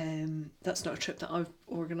 That's not a trip that I've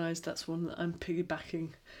organised, that's one that I'm piggybacking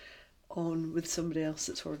on with somebody else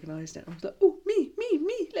that's organised it. I was like, oh, me,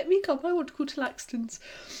 let me come, I want to go to Laxton's.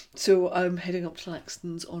 So I'm heading up to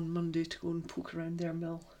Laxton's on Monday to go and poke around their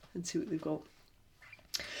mill and see what they've got.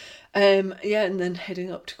 And then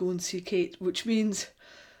heading up to go and see Kate, which means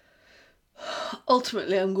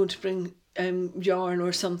ultimately I'm going to bring yarn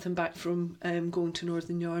or something back from going to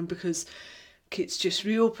Northern Yarn, because Kate's just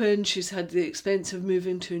reopened, she's had the expense of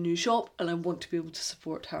moving to a new shop, and I want to be able to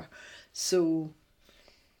support her. So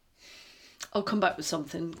I'll come back with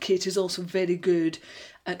something. Kate is also very good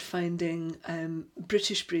at finding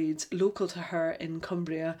British breeds local to her in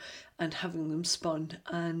Cumbria and having them spun,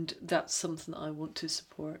 and that's something that I want to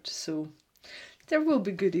support. So there will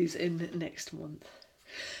be goodies in next month.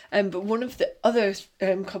 But one of the other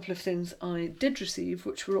couple of things I did receive,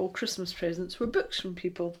 which were all Christmas presents, were books from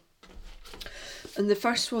people. And the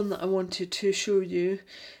first one that I wanted to show you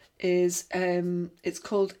is, it's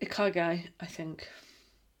called Ikigai, I think.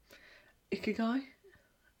 Ikigai?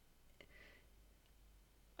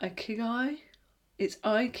 It's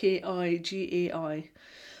Ikigai,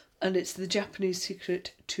 and it's the Japanese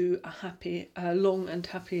secret to a long and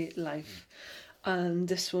happy life. And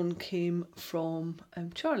this one came from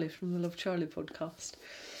Charlie from the Love Charlie podcast.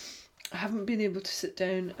 I haven't been able to sit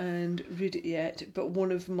down and read it yet, but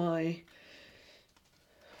one of my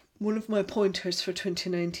one of my pointers for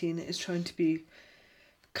 2019 is trying to be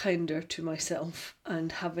kinder to myself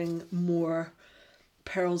and having more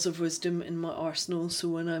pearls of wisdom in my arsenal. So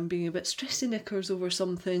when I'm being a bit stressy knickers over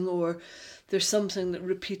something, or there's something that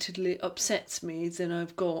repeatedly upsets me, then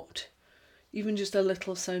I've got even just a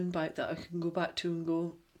little soundbite that I can go back to and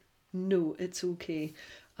go, no, it's okay.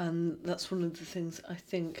 And that's one of the things I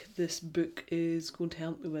think this book is going to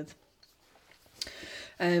help me with.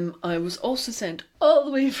 I was also sent all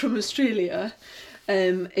the way from Australia.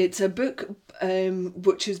 It's a book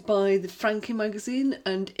which is by the Frankie magazine,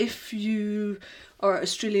 and if you are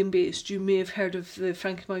Australian based, you may have heard of the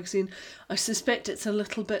Frankie magazine. I suspect it's a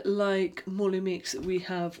little bit like Molly Makes that we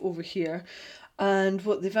have over here, and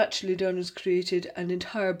what they've actually done is created an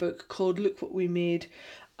entire book called Look What We Made,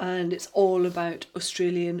 and it's all about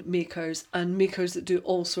Australian makers and makers that do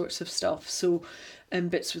all sorts of stuff. So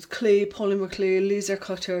bits with clay, polymer clay, laser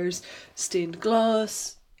cutters, stained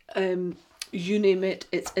glass, you name it,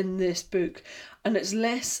 it's in this book. And it's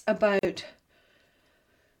less about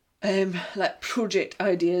like project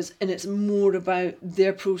ideas, and it's more about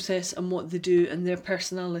their process and what they do and their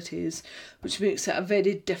personalities, which makes it a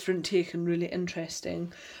very different take and really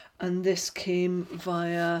interesting. And this came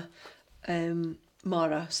via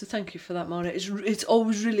Mara, so thank you for that, Mara. It's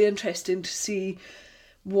always really interesting to see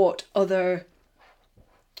what other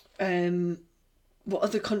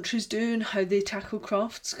countries do and how they tackle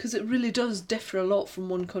crafts, because it really does differ a lot from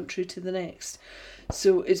one country to the next.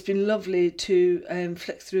 So it's been lovely to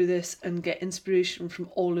flick through this and get inspiration from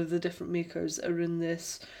all of the different makers that are in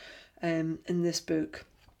this book.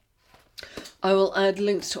 I will add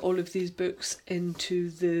links to all of these books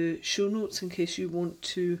into the show notes in case you want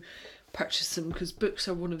to purchase them, because books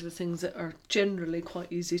are one of the things that are generally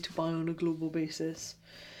quite easy to buy on a global basis.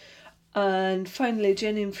 And finally,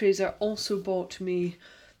 Jenny and Fraser also bought me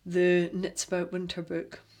the Knits About Winter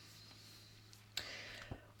book.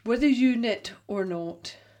 Whether you knit or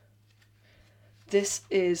not, this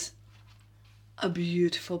is a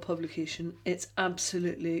beautiful publication. It's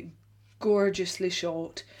absolutely gorgeously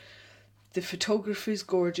shot. The photography is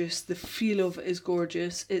gorgeous. The feel of it is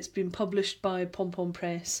gorgeous. It's been published by Pom Pom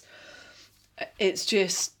Press. It's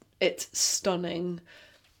stunning.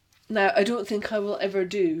 Now, I don't think I will ever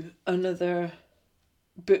do another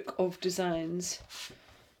book of designs,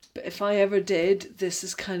 but if I ever did, this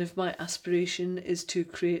is kind of my aspiration, is to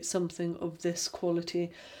create something of this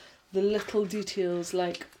quality. The little details,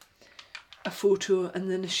 like a photo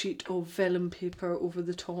and then a sheet of vellum paper over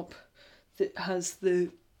the top that has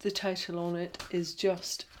the title on it, is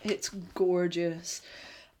just, it's gorgeous.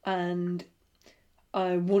 And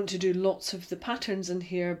I want to do lots of the patterns in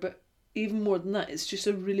here, but even more than that, it's just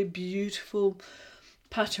a really beautiful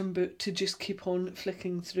pattern book to just keep on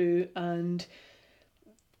flicking through and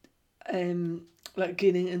like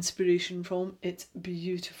gaining inspiration from. It's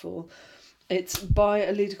beautiful. It's by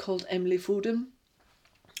a lady called Emily Foden,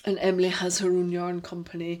 and Emily has her own yarn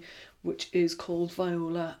company which is called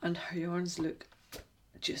Viola, and her yarns look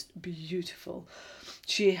just beautiful.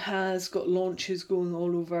 She has got launches going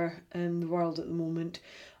all over the world at the moment,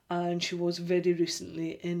 and she was very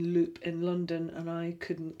recently in Loop in London, and I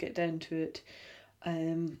couldn't get down to it.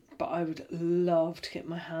 But I would love to get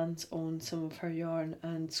my hands on some of her yarn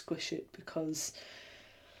and squish it, because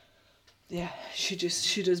yeah, she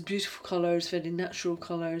does beautiful colours, very natural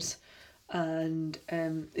colours, and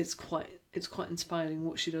it's quite inspiring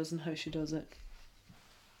what she does and how she does it.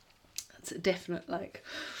 It's a definite like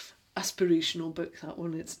aspirational book, that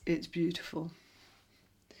one. It's beautiful.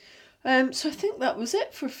 So I think that was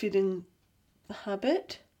it for Feeding the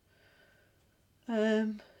Habit.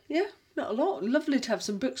 Yeah, not a lot. Lovely to have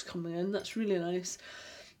some books coming in. That's really nice.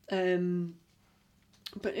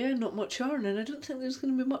 But yeah, not much yarn, and I don't think there's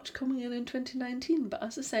going to be much coming in 2019. But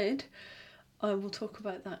as I said, I will talk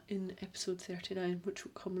about that in episode 39, which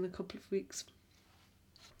will come in a couple of weeks.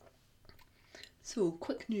 So,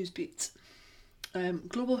 quick news beats.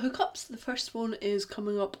 Global hookups. The first one is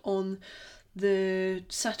coming up on the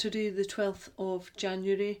Saturday, the 12th of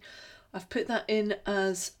January. I've put that in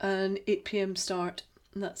as an 8 p.m. start,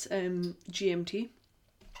 and that's GMT.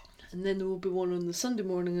 And then there will be one on the Sunday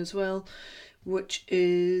morning as well, which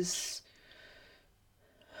is,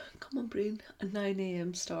 come on brain, a 9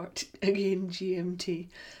 a.m. start, again GMT.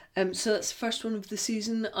 So that's the first one of the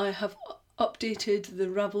season. I have updated the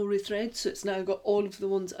Ravelry thread, so it's now got all of the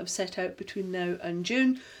ones I've set out between now and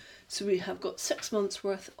June. So we have got 6 months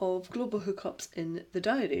worth of global hookups in the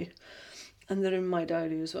diary, and they're in my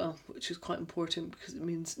diary as well, which is quite important because it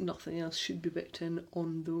means nothing else should be booked in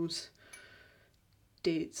on those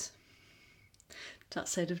dates. That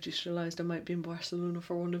said, I've just realised I might be in Barcelona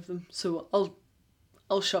for one of them, so I'll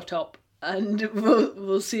I'll shut up and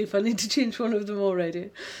we'll see if I need to change one of them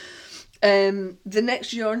already. The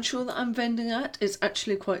next yarn show that I'm vending at is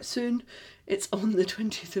actually quite soon. It's on the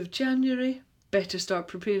 20th of January. Better start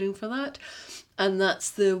preparing for that. And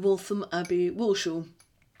that's the Waltham Abbey Wool Show.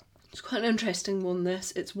 It's quite an interesting one,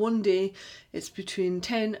 this. It's one day, it's between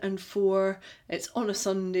 10 and 4, it's on a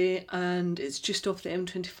Sunday, and it's just off the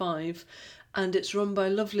M25. And it's run by a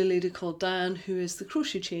lovely lady called Diane, who is the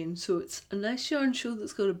crochet chain. So it's a nice yarn show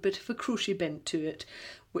that's got a bit of a crochet bent to it,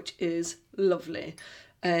 which is lovely.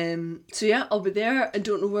 So yeah, I'll be there. I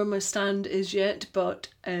don't know where my stand is yet, but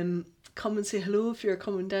come and say hello if you're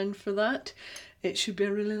coming down for that. It should be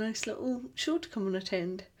a really nice little show to come and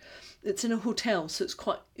attend. It's in a hotel, so it's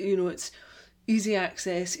quite, it's easy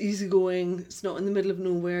access, easy going. It's not in the middle of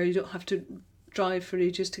nowhere. You don't have to drive for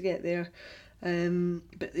ages to get there.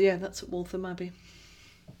 But yeah, that's at Waltham Abbey.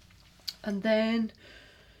 And then,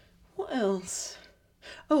 what else?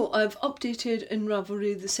 Oh, I've updated in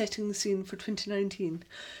Ravelry the Setting the Scene for 2019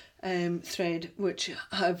 thread, which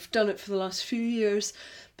I've done it for the last few years,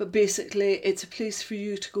 but basically it's a place for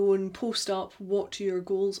you to go and post up what your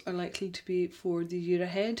goals are likely to be for the year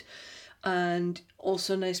ahead, and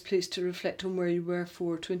also a nice place to reflect on where you were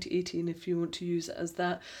for 2018 if you want to use it as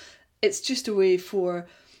that. It's just a way for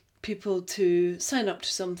people to sign up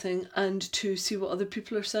to something and to see what other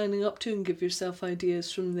people are signing up to and give yourself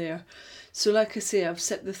ideas from there. So like I say, I've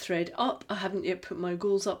set the thread up. I haven't yet put my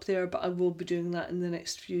goals up there, but I will be doing that in the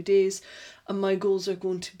next few days. And my goals are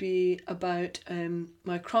going to be about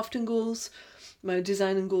my crafting goals, my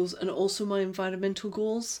designing goals, and also my environmental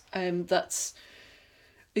goals. That's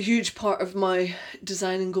a huge part of my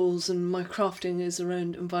designing goals, and my crafting is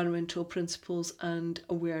around environmental principles and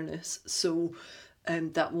awareness. So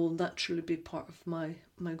that will naturally be part of my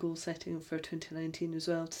goal setting for 2019 as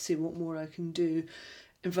well, to see what more I can do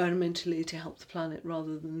environmentally to help the planet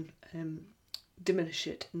rather than diminish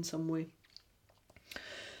it in some way.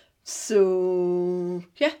 So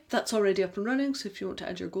yeah, that's already up and running. So if you want to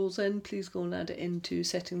add your goals in, please go and add it into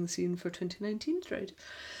Setting the Scene for 2019 thread.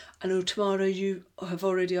 I know Tamara, you have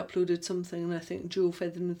already uploaded something, and I think Joe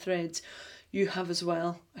Feather and Threads, you have as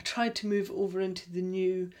well. I tried to move over into the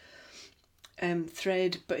new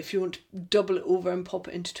thread, but if you want to double it over and pop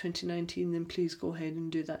it into 2019, then please go ahead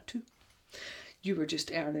and do that too. You were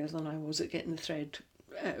just earlier than I was at getting the thread,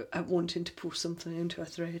 at wanting to post something into a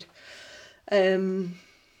thread.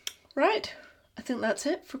 Right, I think that's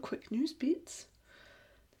it for quick news beats.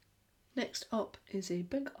 Next up is a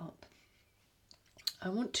big up. I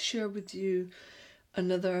want to share with you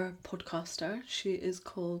another podcaster. She is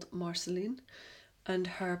called Marceline, and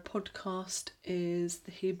her podcast is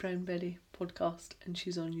the Hey Brown Betty podcast, and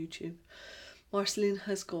she's on YouTube. Marceline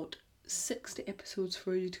has got 60 episodes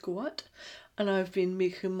for you to go at, and I've been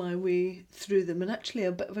making my way through them. And actually,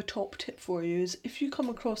 a bit of a top tip for you is if you come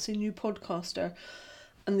across a new podcaster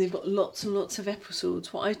and they've got lots and lots of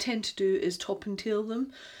episodes, what I tend to do is top and tail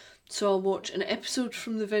them. So I'll watch an episode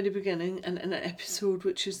from the very beginning and an episode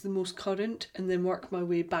which is the most current, and then work my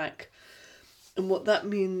way back. And what that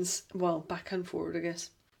means, well, back and forward, I guess.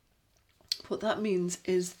 What that means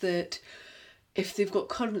is that if they've got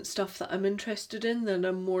current stuff that I'm interested in, then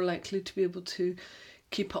I'm more likely to be able to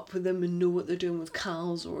keep up with them and know what they're doing with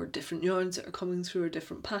cals or different yarns that are coming through or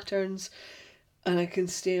different patterns. And I can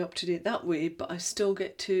stay up to date that way, but I still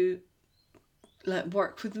get to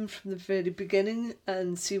work with them from the very beginning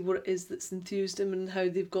and see what it is that's enthused them and how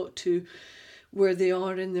they've got to where they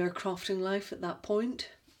are in their crafting life at that point.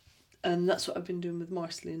 And that's what I've been doing with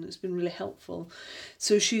Marceline. It's been really helpful.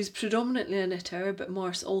 So she's predominantly a knitter, but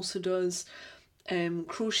Marce also does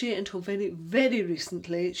crochet. Until very, very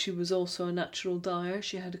recently, she was also a natural dyer.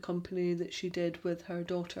 She had a company that she did with her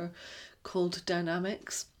daughter called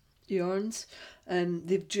Dynamics Yarns, and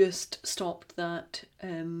they've just stopped that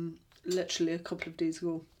literally a couple of days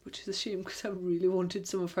ago, which is a shame because I really wanted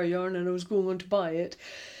some of her yarn and I was going on to buy it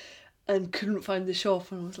and couldn't find the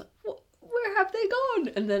shop, and I was like, what? Where have they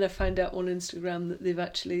gone? And then I found out on Instagram that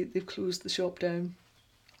they've closed the shop down.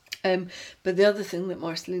 But the other thing that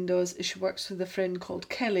Marceline does is she works with a friend called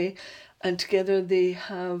Kelly, and together they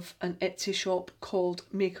have an Etsy shop called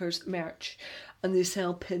Makers Merch, and they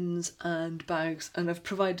sell pins and bags, and I've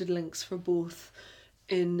provided links for both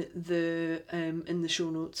in the show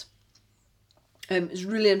notes. It's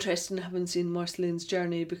really interesting having seen Marceline's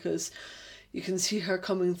journey, because you can see her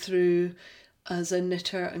coming through as a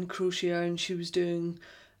knitter and crocheter, and she was doing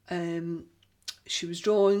she was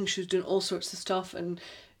drawing, she was doing all sorts of stuff, and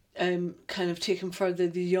kind of taking further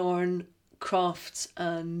the yarn crafts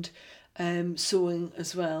and sewing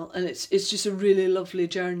as well. And it's just a really lovely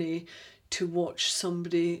journey to watch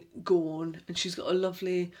somebody go on, and she's got a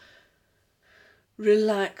lovely,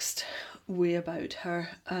 relaxed way about her,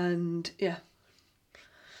 and yeah,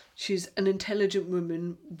 she's an intelligent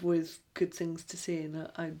woman with good things to say, and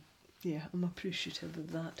I'm appreciative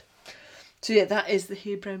of that. So yeah, that is the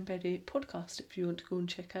Hey Brown Betty podcast if you want to go and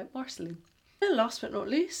check out Marceline. And last but not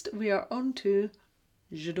least, we are on to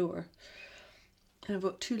J'adore. And I've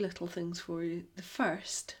got two little things for you. The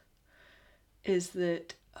first is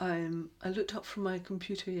that I looked up from my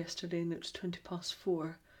computer yesterday and it was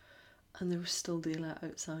 4:20 and there was still daylight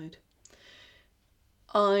outside.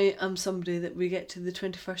 I am somebody that we get to the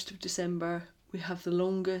 21st of December, we have the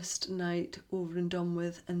longest night over and done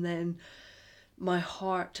with, and then my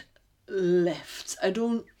heart lifts. I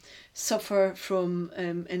don't suffer from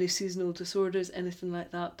any seasonal disorders, anything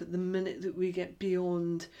like that, but the minute that we get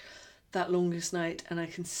beyond that longest night and I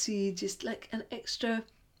can see just like an extra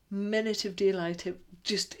minute of daylight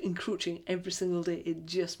just encroaching every single day, it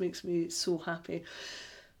just makes me so happy.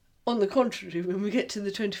 On the contrary, when we get to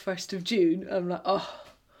the 21st of June, I'm like, oh,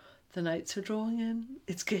 the nights are drawing in,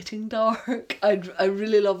 it's getting dark. I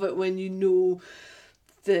really love it when you know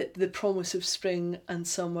that the promise of spring and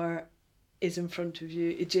summer is in front of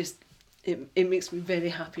you. It makes me very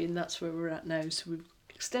happy, and that's where we're at now. So we've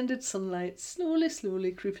extended sunlight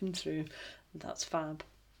slowly creeping through, and that's fab.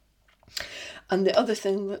 And the other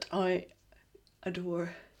thing that I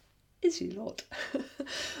adore is you lot.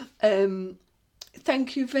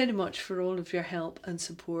 Thank you very much for all of your help and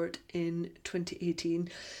support in 2018.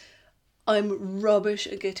 I'm rubbish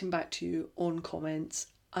at getting back to you on comments,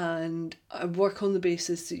 and I work on the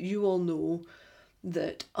basis that you all know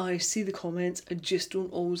that I see the comments, I just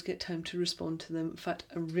don't always get time to respond to them. In fact,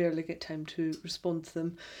 I rarely get time to respond to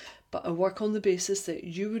them. But I work on the basis that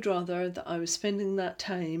you would rather that I was spending that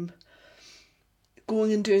time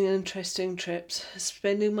going and doing interesting trips,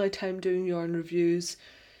 spending my time doing yarn reviews,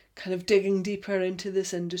 kind of digging deeper into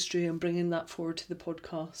this industry and bringing that forward to the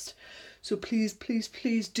podcast. So please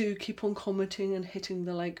do keep on commenting and hitting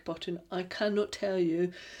the like button. I cannot tell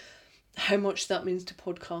you how much that means to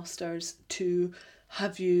podcasters to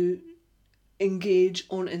have you engage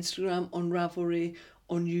on Instagram, on Ravelry,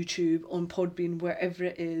 on YouTube, on Podbean, wherever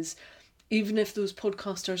it is. Even if those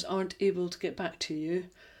podcasters aren't able to get back to you,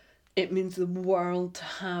 it means the world to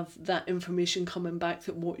have that information coming back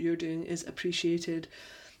that what you're doing is appreciated.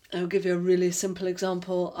 I'll give you a really simple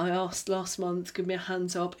example. I asked last month, give me a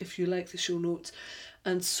hands up if you like the show notes.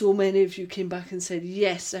 And so many of you came back and said,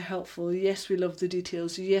 yes, they're helpful. Yes, we love the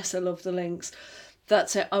details. Yes, I love the links.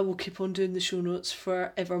 That's it. I will keep on doing the show notes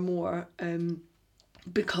forevermore.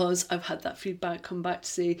 Because I've had that feedback come back to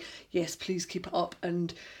say, yes, please keep it up.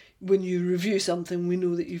 And when you review something, we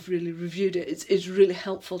know that you've really reviewed it. It's really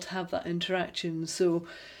helpful to have that interaction. So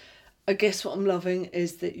I guess what I'm loving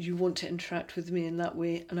is that you want to interact with me in that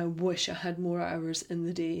way, and I wish I had more hours in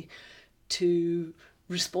the day to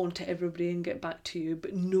respond to everybody and get back to you,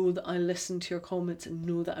 but know that I listen to your comments and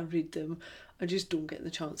know that I read them. I just don't get the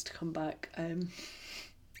chance to come back.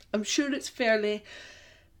 I'm sure it's fairly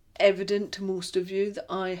evident to most of you that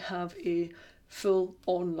I have a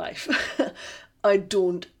full-on life. I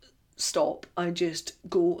don't stop. I just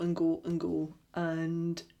go and go and go,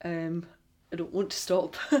 and I don't want to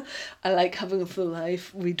stop. I like having a full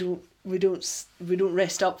life. We don't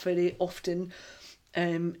rest up very often.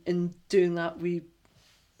 In doing that, we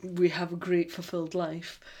have a great fulfilled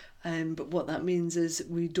life. But what that means is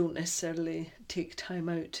we don't necessarily take time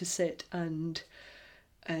out to sit and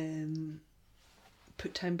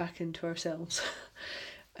put time back into ourselves.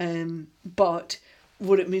 But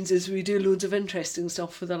what it means is we do loads of interesting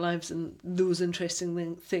stuff with our lives, and those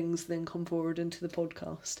interesting things then come forward into the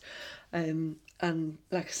podcast. And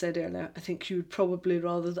like I said earlier, I think you would probably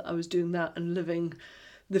rather that I was doing that and living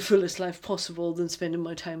the fullest life possible than spending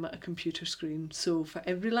my time at a computer screen. So for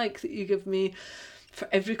every like that you give me, for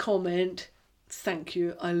every comment, thank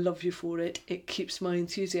you. I love you for it. It keeps my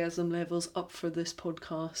enthusiasm levels up for this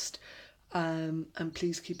podcast. And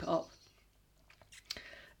please keep it up.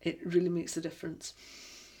 It really makes a difference.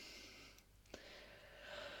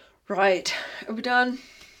 Right, are we done?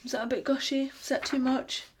 Is that a bit gushy? Is that too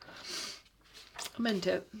much? I meant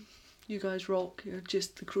it. You guys rock. You're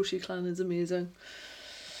just, the Crochet Clan is amazing.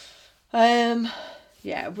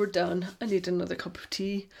 Yeah, we're done. I need another cup of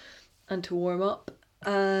tea and to warm up.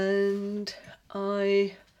 And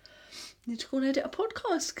I need to go and edit a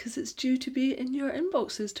podcast because it's due to be in your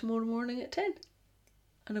inboxes tomorrow morning at 10.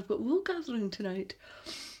 And I've got wool gathering tonight.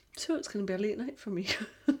 So it's going to be a late night for me.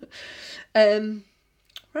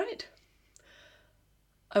 Right.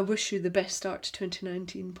 I wish you the best start to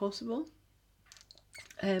 2019 possible.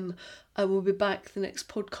 I will be back. The next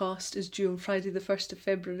podcast is due on Friday the 1st of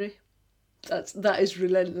February. That is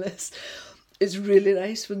relentless. It's really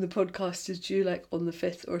nice when the podcast is due like on the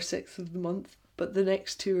 5th or 6th of the month, but the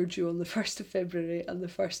next two are due on the 1st of February and the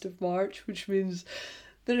 1st of March, which means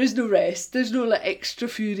there is no rest. There's no like extra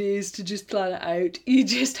few days to just plan it out. You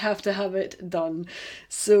just have to have it done.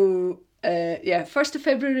 So 1st of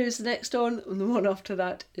February is the next one, and the one after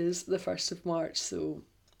that is the 1st of March. So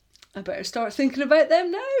I better start thinking about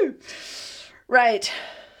them now. Right.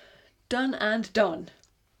 Done and done.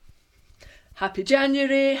 Happy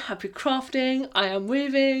January, happy crafting, I am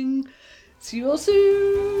waving. See you all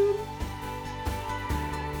soon.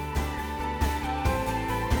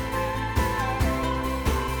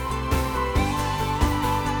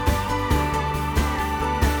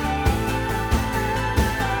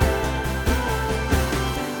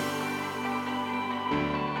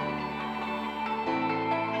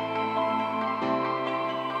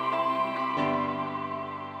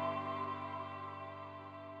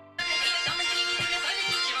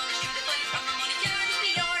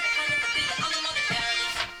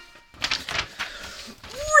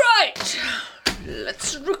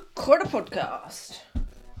 Let's record a podcast.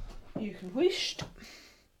 You can wish,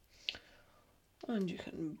 and you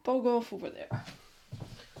can bog off over there.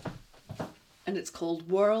 And it's called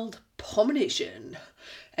World Pomination.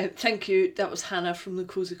 Thank you. That was Hannah from the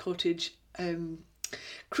Cozy Cottage.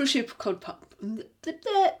 Crochet Cod Pup.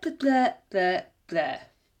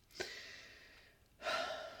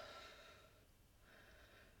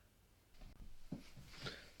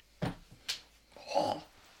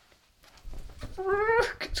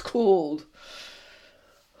 It's cold.